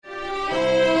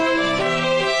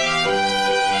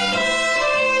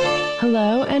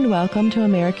and welcome to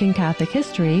American Catholic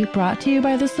History, brought to you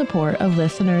by the support of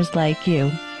listeners like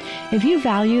you. If you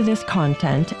value this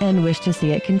content and wish to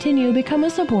see it continue, become a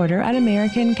supporter at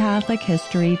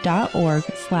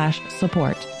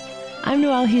americancatholichistory.org/support. I'm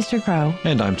Noelle Heaster-Crowe.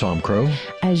 And I'm Tom Crow.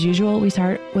 As usual, we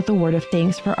start with a word of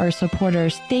thanks for our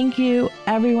supporters. Thank you,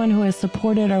 everyone who has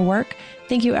supported our work.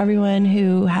 Thank you, everyone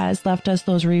who has left us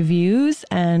those reviews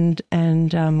and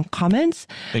comments.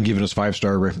 And given us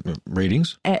 5-star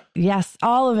ratings. Yes,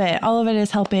 all of it. All of it is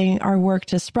helping our work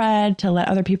to spread, to let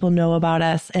other people know about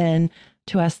us. And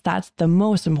to us, that's the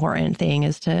most important thing,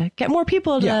 is to get more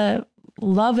people to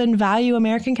love and value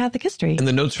American Catholic history. And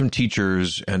the notes from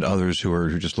teachers and others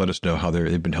who just let us know how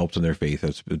they've been helped in their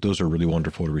faith. Those are really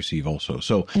wonderful to receive also.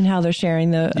 So, and how they're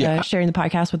sharing the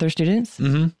podcast with their students.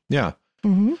 Mm-hmm. Yeah.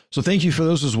 Mm-hmm. So thank you for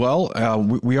those as well.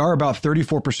 We are about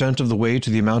 34% of the way to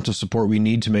the amount of support we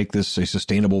need to make this a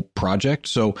sustainable project.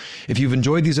 So if you've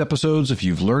enjoyed these episodes, if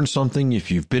you've learned something, if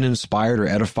you've been inspired or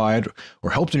edified or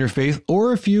helped in your faith,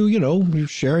 or if you're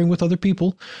sharing with other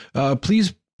people,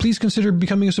 please consider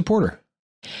becoming a supporter.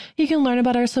 You can learn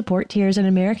about our support tiers at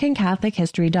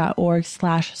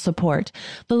americancatholichistory.org/support.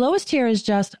 The lowest tier is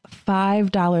just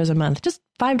 $5 a month, just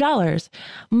 $5.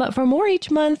 But for more each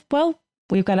month, well,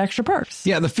 we've got extra perks.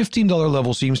 Yeah, the $15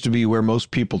 level seems to be where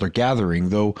most people are gathering,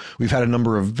 though we've had a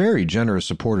number of very generous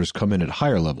supporters come in at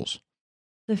higher levels.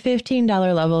 The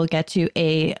 $15 level gets you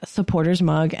a supporter's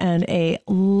mug and a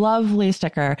lovely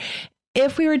sticker.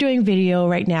 If we were doing video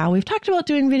right now, we've talked about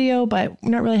doing video, but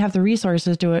we don't really have the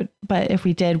resources to do it. But if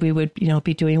we did, we would,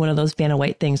 be doing one of those Vanna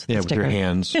White things with the sticker. With your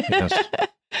hands. Yes.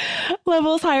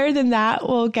 Levels higher than that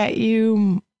will get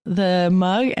you the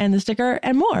mug and the sticker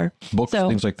and more. Books,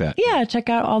 things like that. Yeah, check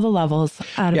out all the levels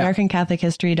at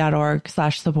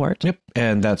americancatholichistory.org/support. Yep.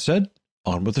 And that said,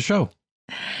 on with the show.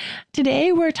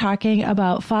 Today, we're talking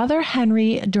about Father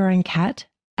Henry Durinchet,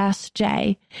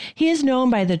 S.J. He is known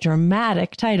by the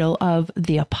dramatic title of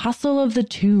the Apostle of the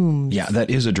Tombs. Yeah, that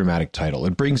is a dramatic title.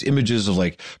 It brings images of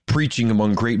preaching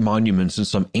among great monuments in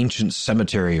some ancient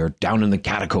cemetery or down in the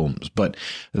catacombs, but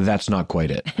that's not quite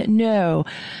it. No.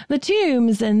 The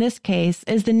Tombs, in this case,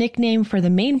 is the nickname for the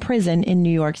main prison in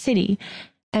New York City.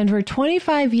 And for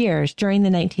 25 years during the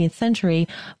 19th century,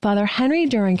 Father Henry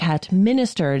Durinchet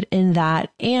ministered in that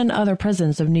and other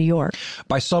prisons of New York.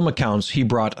 By some accounts, he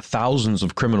brought thousands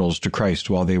of criminals to Christ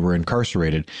while they were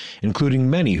incarcerated, including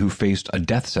many who faced a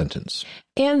death sentence.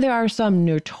 And there are some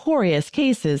notorious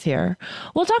cases here.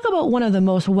 We'll talk about one of the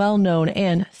most well-known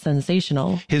and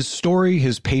sensational. His story,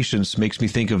 his patience, makes me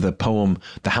think of the poem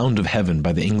The Hound of Heaven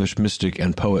by the English mystic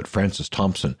and poet Francis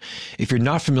Thompson. If you're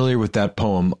not familiar with that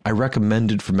poem, I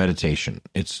recommend it for meditation.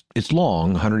 It's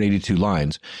long, 182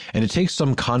 lines, and it takes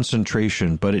some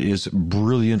concentration, but it is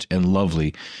brilliant and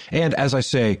lovely. And as I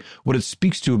say, what it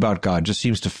speaks to about God just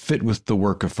seems to fit with the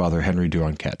work of Father Henry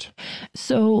Durinchet.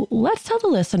 So let's tell the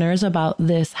listeners about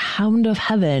this Hound of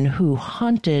Heaven who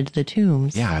haunted the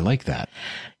tombs. Yeah, I like that.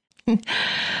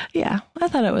 Yeah, I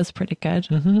thought it was pretty good.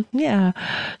 Mm-hmm. Yeah.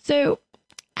 So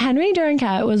Henry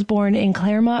Durinchet was born in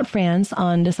Clermont, France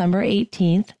on December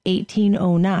 18th,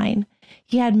 1809.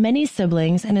 He had many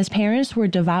siblings and his parents were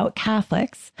devout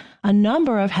Catholics. A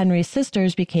number of Henry's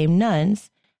sisters became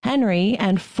nuns. Henry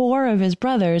and 4 of his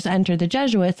brothers entered the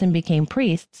Jesuits and became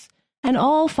priests. And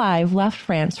all 5 left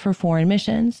France for foreign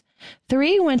missions.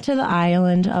 3 went to the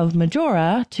island of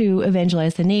Majorca to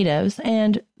evangelize the natives,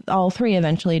 and all 3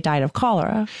 eventually died of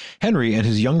cholera. Henry and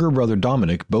his younger brother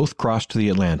Dominic both crossed to the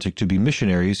Atlantic to be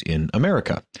missionaries in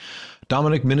America.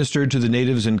 Dominic ministered to the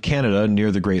natives in Canada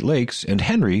near the Great Lakes, and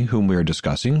Henry, whom we are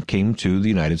discussing, came to the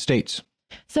United States.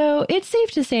 So it's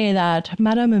safe to say that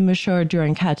Madame and Monsieur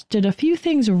Durinchet did a few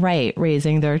things right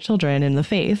raising their children in the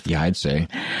faith. Yeah, I'd say.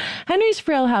 Henry's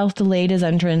frail health delayed his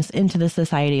entrance into the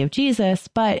Society of Jesus,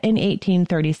 but in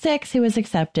 1836 he was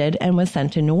accepted and was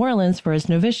sent to New Orleans for his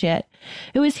novitiate.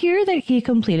 It was here that he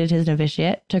completed his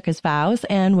novitiate, took his vows,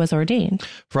 and was ordained.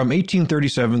 From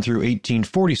 1837 through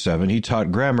 1847, he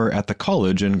taught grammar at the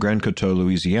college in Grand Coteau,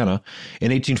 Louisiana.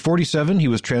 In 1847, he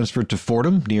was transferred to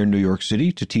Fordham, near New York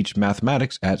City, to teach mathematics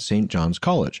at St. John's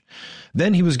College.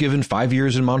 Then he was given 5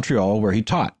 years in Montreal, where he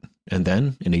taught. And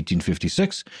then, in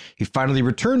 1856, he finally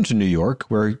returned to New York,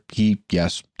 where he,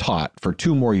 taught for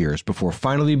 2 more years before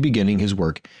finally beginning his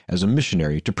work as a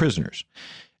missionary to prisoners.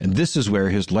 And this is where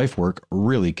his life work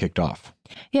really kicked off.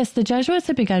 Yes, the Jesuits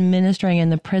had begun ministering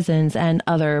in the prisons and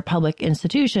other public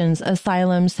institutions,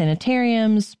 asylums,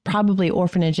 sanitariums, probably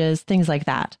orphanages, things like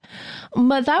that.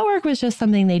 But that work was just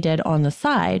something they did on the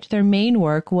side. Their main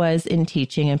work was in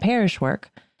teaching and parish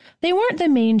work. They weren't the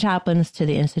main chaplains to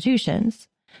the institutions.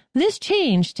 This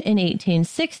changed in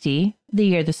 1860, the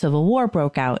year the Civil War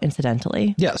broke out,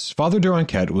 incidentally. Yes, Father de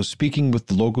Ranquet was speaking with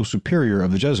the local superior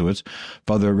of the Jesuits,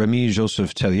 Father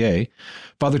Remy-Joseph Tellier.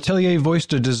 Father Tellier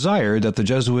voiced a desire that the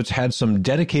Jesuits had some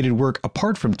dedicated work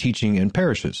apart from teaching in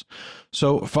parishes.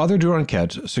 So Father de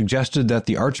Ranquet suggested that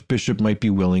the Archbishop might be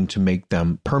willing to make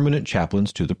them permanent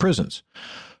chaplains to the prisons.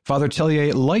 Father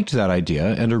Tellier liked that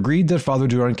idea and agreed that Father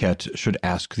de Ranquet should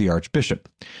ask the Archbishop.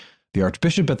 The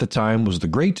Archbishop at the time was the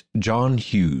great John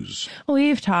Hughes.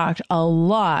 We've talked a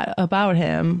lot about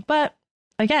him, but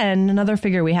again, another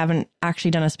figure we haven't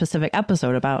actually done a specific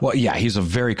episode about. Well, yeah, he's a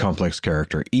very complex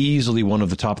character, easily one of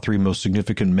the top 3 most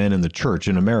significant men in the church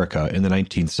in America in the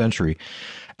 19th century.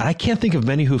 And I can't think of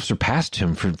many who have surpassed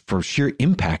him for sheer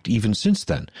impact even since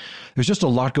then. There's just a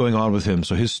lot going on with him,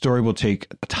 so his story will take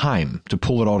time to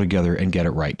pull it all together and get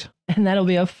it right. And that'll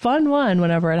be a fun one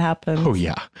whenever it happens. Oh,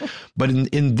 yeah. But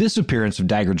in this appearance of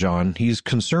Dagger John, he's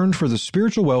concerned for the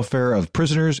spiritual welfare of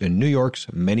prisoners in New York's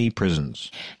many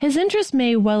prisons. His interest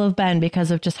may well have been because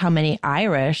of just how many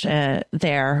Irish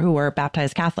there who were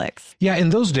baptized Catholics. Yeah,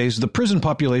 in those days, the prison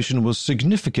population was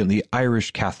significantly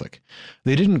Irish Catholic.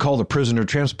 They didn't call the prisoner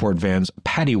transport vans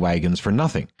paddy wagons for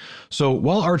nothing. So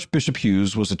while Archbishop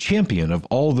Hughes was a champion of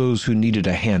all those who needed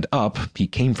a hand up, he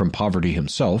came from poverty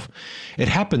himself, it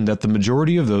happened that the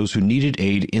majority of those who needed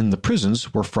aid in the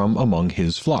prisons were from among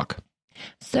his flock.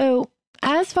 So,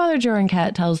 as Father de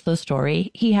Ranquet tells the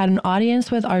story, he had an audience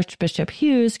with Archbishop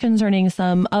Hughes concerning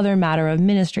some other matter of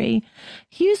ministry.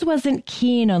 Hughes wasn't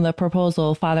keen on the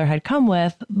proposal Father had come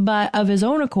with, but of his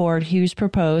own accord, Hughes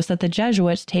proposed that the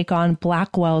Jesuits take on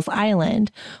Blackwell's Island,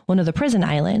 one of the prison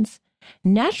islands.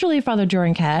 Naturally, Father de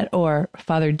Ranquet, or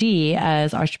Father D,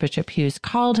 as Archbishop Hughes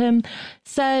called him,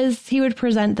 says he would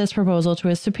present this proposal to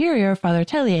his superior, Father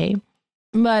Tellier.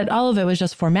 But all of it was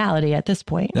just formality at this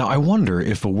point. Now, I wonder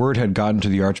if a word had gotten to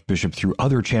the Archbishop through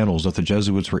other channels that the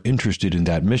Jesuits were interested in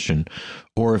that mission,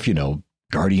 or if,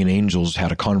 guardian angels had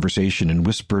a conversation and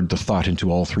whispered the thought into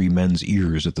all 3 men's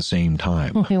ears at the same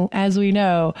time. As we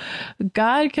know,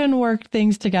 God can work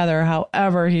things together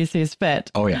however he sees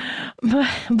fit. Oh, yeah.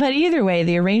 But either way,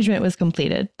 the arrangement was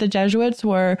completed. The Jesuits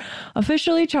were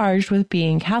officially charged with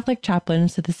being Catholic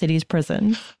chaplains to the city's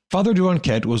prisons. Father de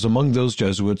Ranquet was among those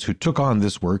Jesuits who took on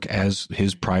this work as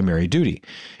his primary duty.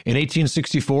 In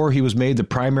 1864, he was made the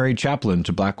primary chaplain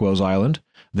to Blackwell's Island.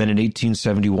 Then in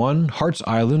 1871, Hart's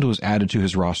Island was added to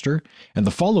his roster, and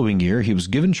the following year he was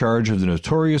given charge of the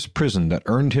notorious prison that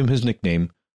earned him his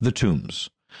nickname, the Tombs.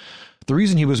 The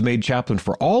reason he was made chaplain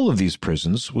for all of these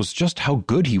prisons was just how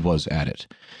good he was at it.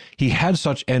 He had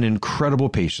such an incredible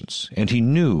patience, and he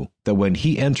knew that when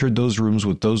he entered those rooms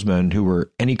with those men who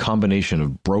were any combination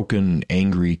of broken,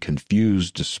 angry,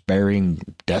 confused, despairing,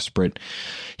 desperate,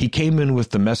 he came in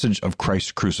with the message of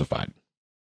Christ crucified.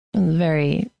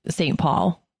 Very St.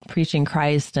 Paul, preaching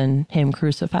Christ and him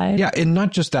crucified. Yeah, and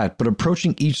not just that, but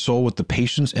approaching each soul with the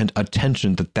patience and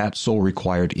attention that soul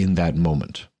required in that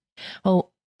moment. Well,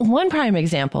 one prime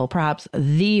example, perhaps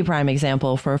the prime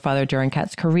example for Father de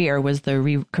Ranquet's career was the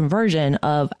reconversion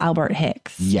of Albert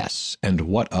Hicks. Yes, and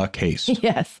what a case.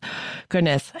 Yes.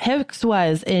 Goodness. Hicks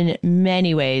was in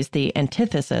many ways the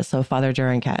antithesis of Father de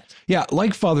Ranquet. Yeah,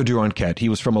 like Father de Ranquet, he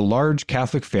was from a large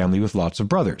Catholic family with lots of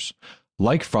brothers.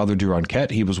 Like Father de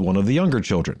Ranquet, he was one of the younger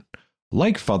children.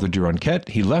 Like Father de Ranquet,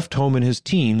 he left home in his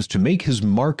teens to make his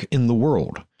mark in the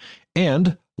world.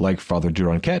 And, like Father de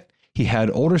Ranquet, he had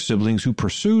older siblings who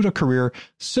pursued a career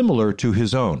similar to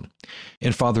his own.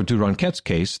 In Father de Ranquet's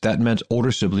case, that meant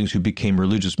older siblings who became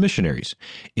religious missionaries.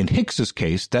 In Hicks's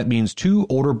case, that means 2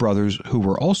 older brothers who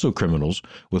were also criminals,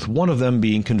 with one of them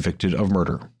being convicted of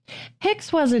murder.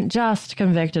 Hicks wasn't just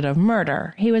convicted of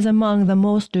murder. He was among the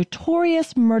most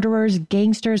notorious murderers,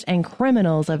 gangsters, and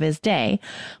criminals of his day.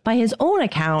 By his own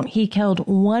account, he killed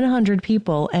 100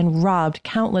 people and robbed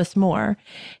countless more.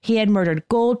 He had murdered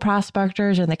gold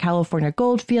prospectors in the California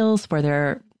gold fields for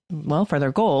their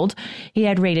gold. He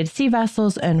had raided sea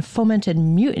vessels and fomented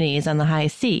mutinies on the high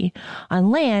sea. On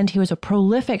land, he was a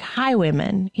prolific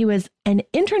highwayman. He was an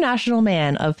international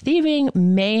man of thieving,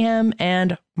 mayhem,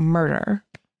 and murder.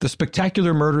 The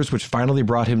spectacular murders which finally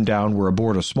brought him down were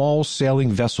aboard a small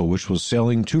sailing vessel which was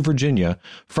sailing to Virginia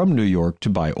from New York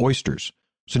to buy oysters.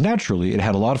 So naturally, it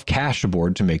had a lot of cash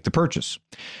aboard to make the purchase.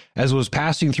 As it was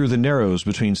passing through the Narrows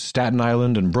between Staten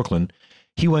Island and Brooklyn,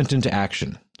 he went into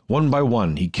action. One by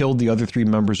one, he killed the other 3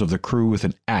 members of the crew with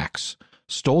an axe,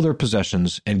 stole their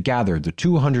possessions, and gathered the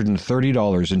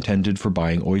 $230 intended for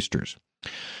buying oysters.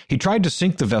 He tried to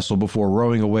sink the vessel before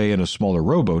rowing away in a smaller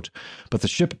rowboat, but the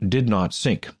ship did not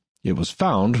sink. It was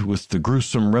found with the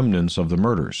gruesome remnants of the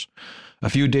murders. A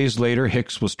few days later,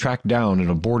 Hicks was tracked down in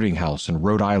a boarding house in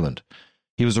Rhode Island.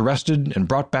 He was arrested and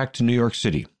brought back to New York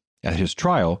City. At his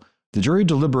trial, the jury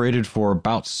deliberated for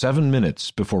about 7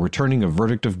 minutes before returning a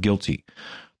verdict of guilty.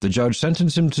 The judge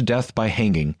sentenced him to death by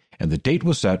hanging, and the date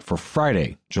was set for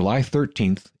Friday, July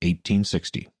 13th,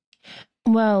 1860.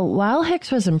 Well, while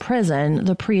Hicks was in prison,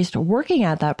 the priest working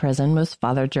at that prison was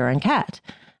Father Duranquet.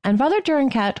 And Father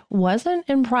Duranquet wasn't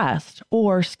impressed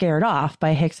or scared off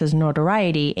by Hicks's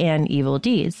notoriety and evil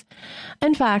deeds.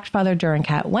 In fact, Father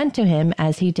Duranquet went to him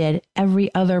as he did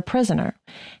every other prisoner.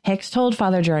 Hicks told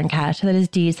Father Duranquet that his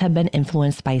deeds had been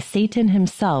influenced by Satan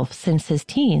himself since his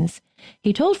teens.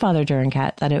 He told Father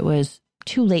Duranquet that it was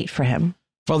too late for him.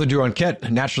 Father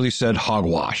Duranquet naturally said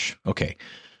hogwash. Okay,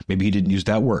 maybe he didn't use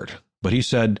that word, but he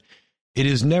said, "It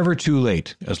is never too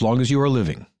late as long as you are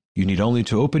living. You need only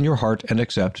to open your heart and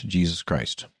accept Jesus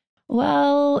Christ."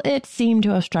 Well, it seemed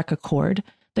to have struck a chord.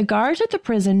 The guards at the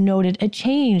prison noted a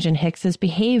change in Hicks's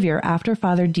behavior after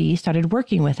Father D started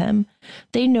working with him.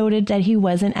 They noted that he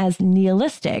wasn't as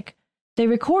nihilistic. They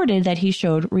recorded that he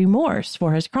showed remorse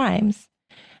for his crimes.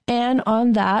 And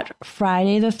on that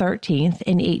Friday the 13th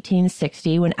in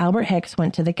 1860, when Albert Hicks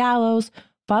went to the gallows,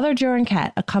 Father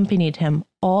Duranquet accompanied him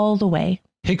all the way.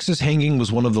 Hicks's hanging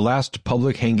was one of the last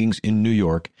public hangings in New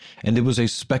York, and it was a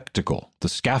spectacle. The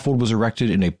scaffold was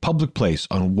erected in a public place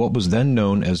on what was then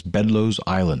known as Bedloes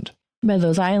Island.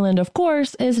 Bedloes Island, of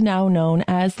course, is now known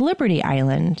as Liberty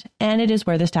Island, and it is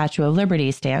where the Statue of Liberty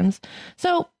stands.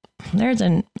 So there's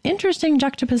an interesting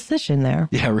juxtaposition there.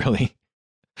 Yeah, really.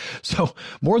 So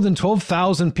more than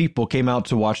 12,000 people came out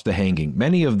to watch the hanging.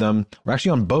 Many of them were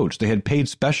actually on boats. They had paid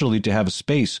specially to have a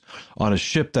space on a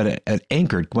ship that had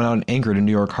went out and anchored in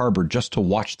New York Harbor just to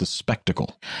watch the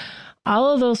spectacle.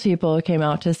 All of those people came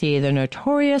out to see the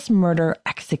notorious murder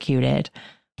executed.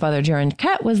 Father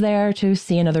Duranquet was there to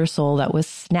see another soul that was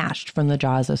snatched from the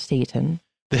jaws of Satan.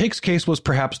 The Hicks case was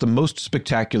perhaps the most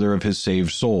spectacular of his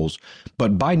saved souls,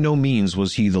 but by no means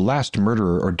was he the last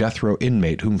murderer or death row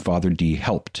inmate whom Father D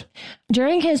helped.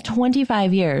 During his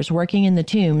 25 years working in the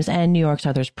Tombs and New York's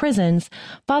other prisons,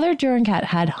 Father Duranquet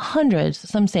had hundreds,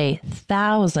 some say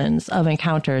thousands, of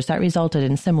encounters that resulted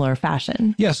in similar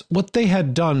fashion. Yes, what they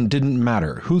had done didn't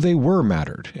matter. Who they were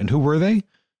mattered. And who were they?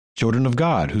 Children of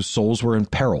God, whose souls were in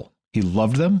peril. He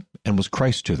loved them and was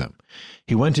Christ to them.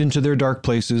 He went into their dark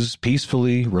places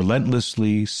peacefully,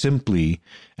 relentlessly, simply,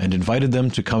 and invited them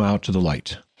to come out to the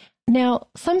light. Now,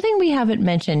 something we haven't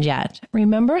mentioned yet.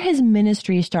 Remember, his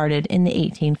ministry started in the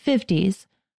 1850s.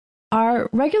 Our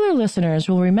regular listeners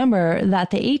will remember that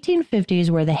the 1850s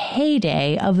were the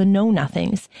heyday of the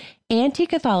Know-Nothings.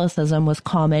 Anti-Catholicism was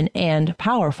common and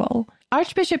powerful.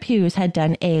 Archbishop Hughes had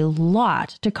done a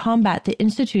lot to combat the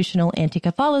institutional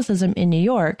anti-Catholicism in New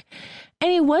York, and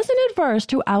he wasn't adverse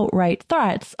to outright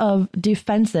threats of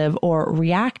defensive or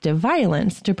reactive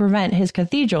violence to prevent his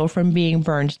cathedral from being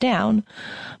burned down.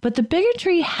 But the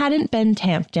bigotry hadn't been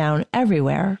tamped down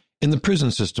everywhere. In the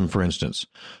prison system, for instance,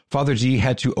 Father D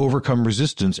had to overcome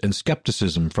resistance and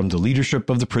skepticism from the leadership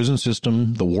of the prison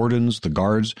system, the wardens, the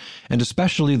guards, and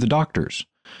especially the doctors.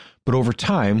 But over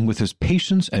time, with his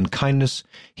patience and kindness,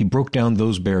 he broke down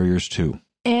those barriers too.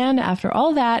 And after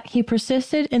all that, he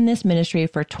persisted in this ministry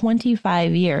for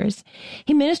 25 years.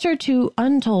 He ministered to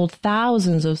untold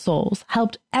thousands of souls,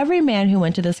 helped every man who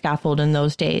went to the scaffold in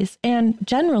those days, and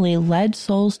generally led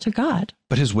souls to God.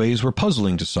 But his ways were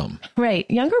puzzling to some. Right.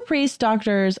 Younger priests,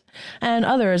 doctors, and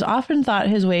others often thought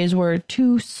his ways were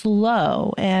too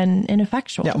slow and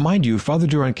ineffectual. Yeah, mind you, Father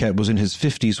Duranquet was in his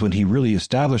 50s when he really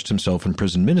established himself in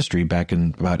prison ministry back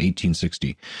in about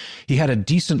 1860. He had a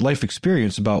decent life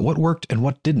experience about what worked and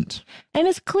what didn't. And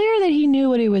it's clear that he knew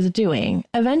what he was doing.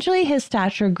 Eventually, his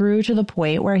stature grew to the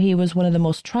point where he was one of the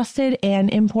most trusted and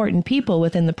important people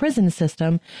within the prison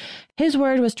system. His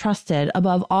word was trusted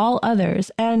above all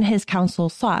others, and his counsel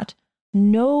sought.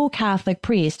 No Catholic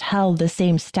priest held the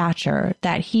same stature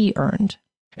that he earned.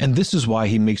 And this is why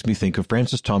he makes me think of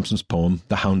Francis Thompson's poem,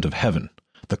 The Hound of Heaven.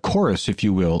 The chorus, if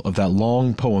you will, of that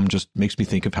long poem just makes me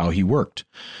think of how he worked.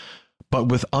 But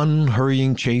with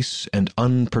unhurrying chase and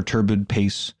unperturbed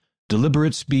pace,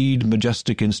 deliberate speed,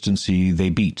 majestic instancy, they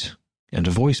beat, and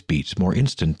a voice beat more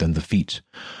instant than the feet.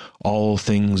 All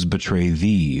things betray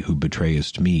thee who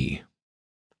betrayest me.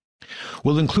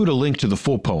 We'll include a link to the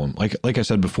full poem. Like I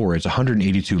said before, it's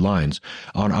 182 lines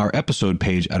on our episode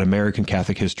page at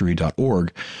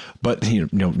AmericanCatholicHistory.org. But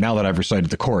now that I've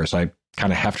recited the chorus, I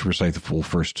kind of have to recite the full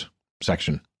first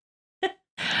section.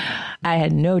 I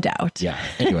had no doubt. Yeah.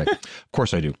 Anyway, of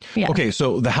course I do. Yeah. Okay,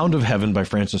 so The Hound of Heaven by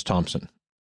Francis Thompson.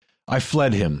 I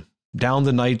fled him, down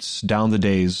the nights, down the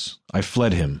days. I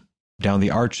fled him, down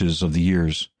the arches of the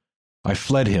years. I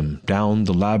fled him down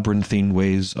the labyrinthine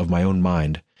ways of my own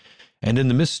mind, and in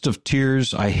the midst of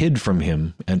tears I hid from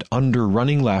him, and under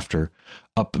running laughter,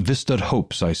 up vista'd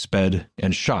hopes I sped,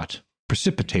 and shot,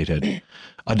 precipitated,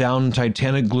 adown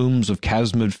titanic glooms of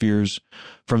chasmed fears,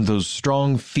 from those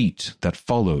strong feet that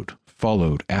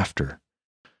followed after.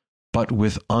 But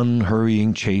with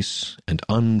unhurrying chase, and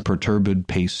unperturbed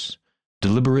pace,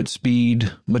 deliberate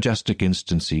speed, majestic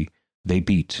instancy, they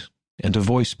beat, and a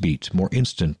voice beat more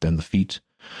instant than the feet.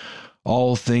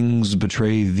 All things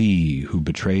betray thee who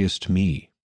betrayest me.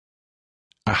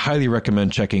 I highly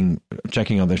recommend checking out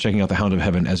The Hound of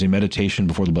Heaven as a meditation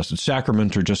before the Blessed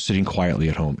Sacrament or just sitting quietly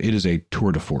at home. It is a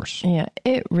tour de force. Yeah,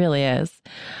 it really is.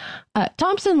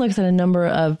 Thompson looks at a number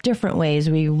of different ways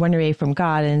we run away from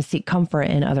God and seek comfort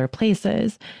in other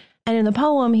places. And in the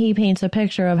poem, he paints a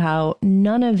picture of how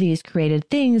none of these created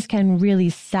things can really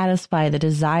satisfy the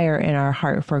desire in our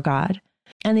heart for God.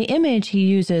 And the image he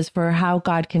uses for how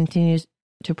God continues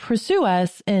to pursue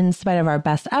us in spite of our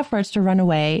best efforts to run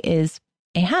away is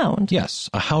a hound. Yes,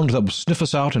 a hound that will sniff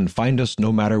us out and find us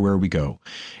no matter where we go.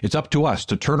 It's up to us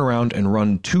to turn around and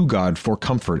run to God for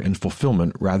comfort and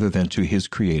fulfillment rather than to his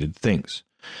created things.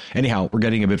 Anyhow, we're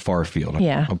getting a bit far afield.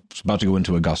 Yeah. I was about to go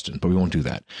into Augustine, but we won't do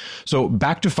that. So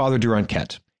back to Father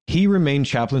Duranquet. He remained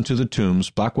chaplain to the Tombs,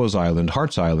 Blackwell's Island,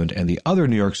 Hart's Island, and the other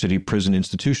New York City prison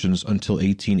institutions until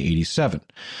 1887.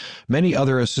 Many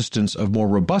other assistants of more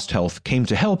robust health came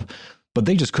to help, but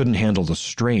they just couldn't handle the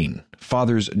strain.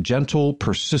 Father's gentle,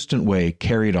 persistent way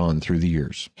carried on through the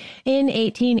years. In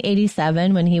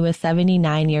 1887, when he was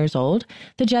 79 years old,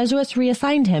 the Jesuits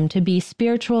reassigned him to be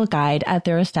spiritual guide at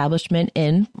their establishment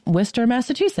in Worcester,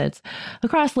 Massachusetts,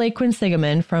 across Lake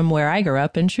Quinsigamon from where I grew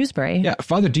up in Shrewsbury. Yeah,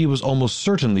 Father D was almost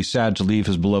certainly sad to leave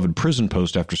his beloved prison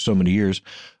post after so many years,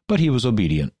 but he was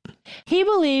obedient. He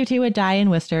believed he would die in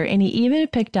Worcester, and he even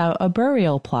picked out a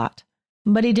burial plot.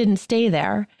 But he didn't stay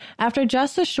there. After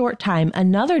just a short time,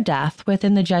 another death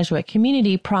within the Jesuit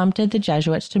community prompted the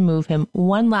Jesuits to move him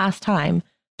one last time,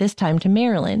 this time to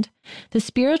Maryland. The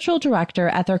spiritual director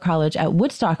at their college at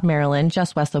Woodstock, Maryland,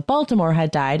 just west of Baltimore, had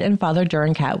died, and Father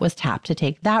Duranquet was tapped to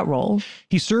take that role.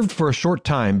 He served for a short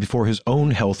time before his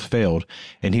own health failed,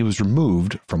 and he was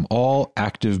removed from all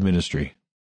active ministry.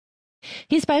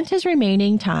 He spent his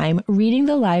remaining time reading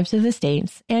the lives of the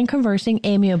saints and conversing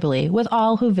amiably with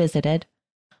all who visited.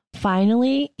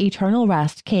 Finally, eternal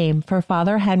rest came for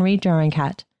Father Henry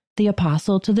Duranquet, the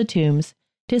apostle to the Tombs,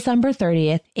 December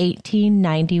 30th,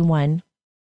 1891.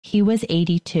 He was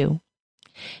 82.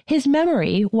 His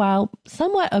memory, while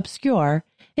somewhat obscure,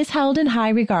 is held in high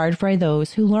regard by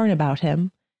those who learn about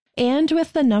him. And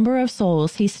with the number of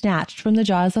souls he snatched from the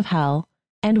jaws of hell,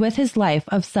 and with his life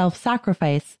of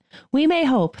self-sacrifice, we may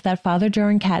hope that Father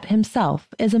Duranquet himself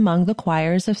is among the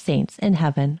choirs of saints in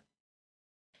heaven.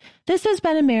 This has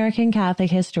been American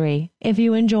Catholic History. If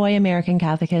you enjoy American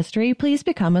Catholic History, please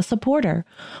become a supporter.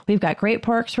 We've got great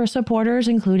perks for supporters,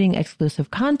 including exclusive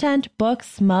content,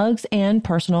 books, mugs, and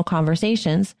personal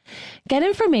conversations. Get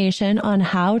information on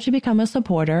how to become a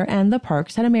supporter and the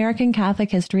perks at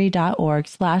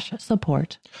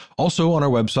americancatholichistory.org/support. Also on our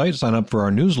website, sign up for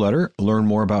our newsletter, learn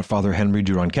more about Father Henry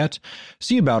Duranquet,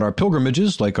 see about our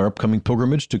pilgrimages, like our upcoming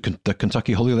pilgrimage to the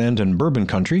Kentucky Holy Land and Bourbon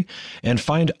Country, and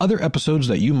find other episodes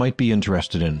that you might be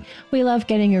interested in. We love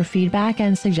getting your feedback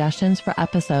and suggestions for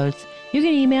episodes. You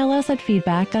can email us at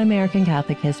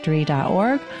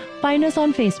feedback@americancatholichistory.org. Find us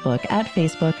on Facebook at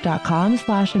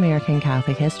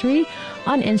facebook.com/AmericanCatholicHistory,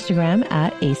 on Instagram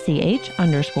at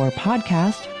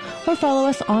ACH_podcast, or follow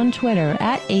us on Twitter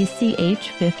at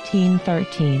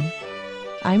ACH1513.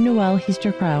 I'm Noelle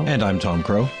Heaster-Crowe. And I'm Tom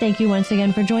Crow. Thank you once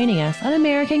again for joining us on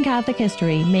American Catholic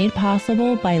History, made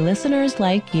possible by listeners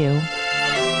like you.